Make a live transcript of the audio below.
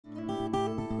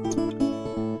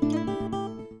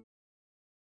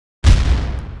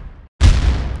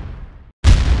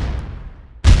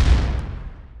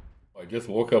I just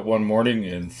woke up one morning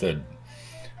and said,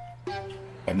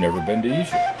 I've never been to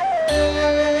Egypt.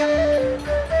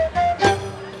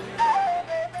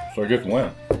 So I just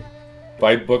went.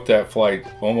 I booked that flight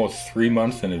almost 3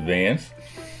 months in advance,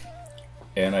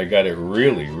 and I got it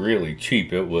really, really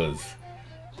cheap. It was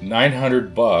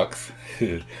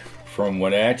 $900 from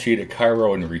Wenatchee to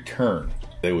Cairo and return.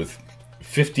 There was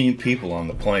 15 people on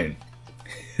the plane,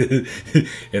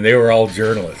 and they were all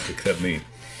journalists except me.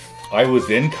 I was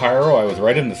in Cairo. I was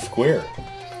right in the square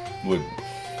with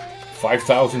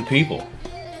 5,000 people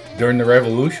during the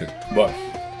revolution, but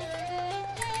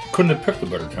couldn't have picked a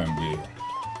better time to be there.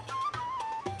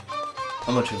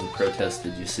 How much of the protest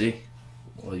did you see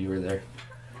while you were there?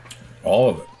 All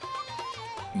of it.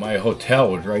 My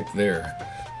hotel was right there.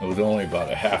 It was only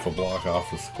about a half a block off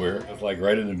the square. It was like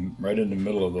right in the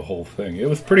middle of the whole thing. It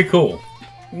was pretty cool.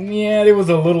 Yeah, there was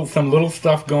some little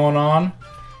stuff going on.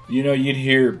 You know, you'd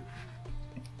hear,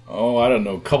 I don't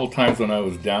know, a couple times when I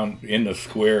was down in the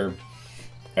square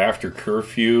after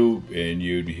curfew, and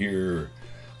you'd hear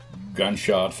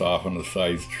gunshots off on the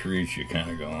side streets. You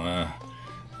kind of go,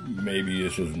 maybe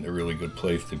this isn't a really good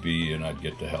place to be, and I'd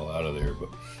get the hell out of there. But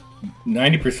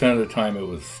 90% of the time,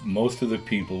 most of the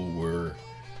people were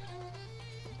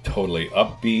totally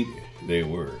upbeat. They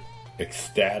were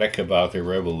ecstatic about their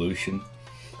revolution.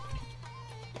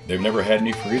 They've never had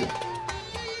any freedom.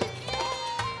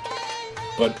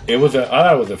 But I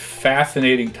thought it was a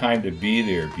fascinating time to be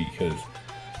there because,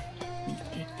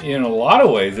 in a lot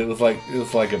of ways, it was like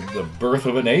the birth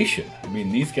of a nation. I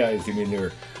mean, these guys.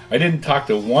 I didn't talk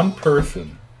to one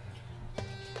person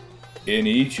in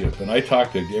Egypt, and I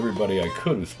talked to everybody I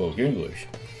could who spoke English,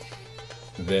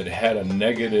 that had a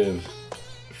negative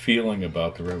feeling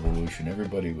about the revolution.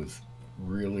 Everybody was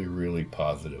really, really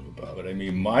positive about it. I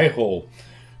mean, my whole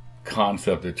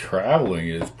concept of traveling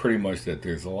is pretty much that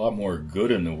there's a lot more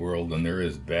good in the world than there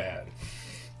is bad.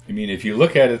 I mean, if you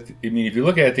look at it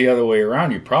the other way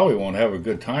around, you probably won't have a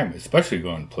good time, especially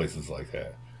going to places like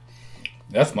that.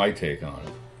 That's my take on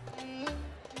it.